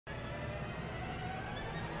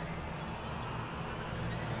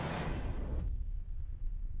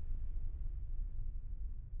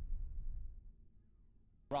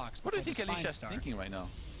rocks. What do you think before the Alicia's spine thinking right now?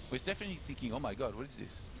 Well, he's definitely thinking, oh my god, what is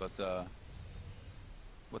this? But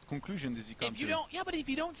what conclusion does he come If you to? don't, yeah, but if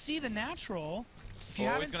you don't see the natural, if you Oh,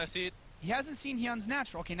 haven't he's gonna see it. he hasn't seen Hyun's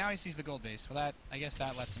natural. Okay, now he sees the gold base. Well, that I guess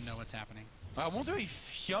that lets him know what's happening. I wonder if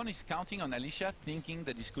Hyun is counting on Alicia, thinking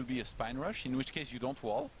that this could be a spine rush, in which case you don't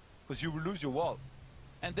wall, because you will lose your wall.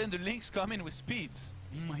 And then the links come in with speeds.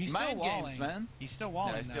 He's Mind still walling. games, man. He's still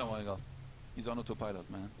walling, Yeah, he's still though. walling off. He's on autopilot,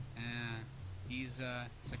 man. He's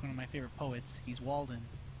like one of my favorite poets. He's Walden.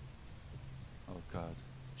 Oh god.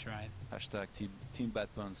 Tried. Hashtag team bad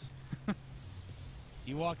puns.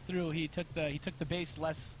 He walked through. He took the base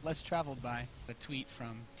less traveled by. The tweet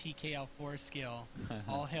from TKL 4 skill.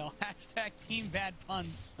 All hail hashtag team bad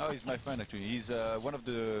puns. Oh, he's my friend actually. He's one of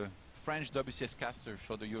the French WCS casters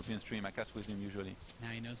for the European stream. I cast with him usually. Now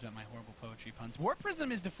he knows about my horrible poetry puns. Warp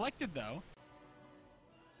Prism is deflected though.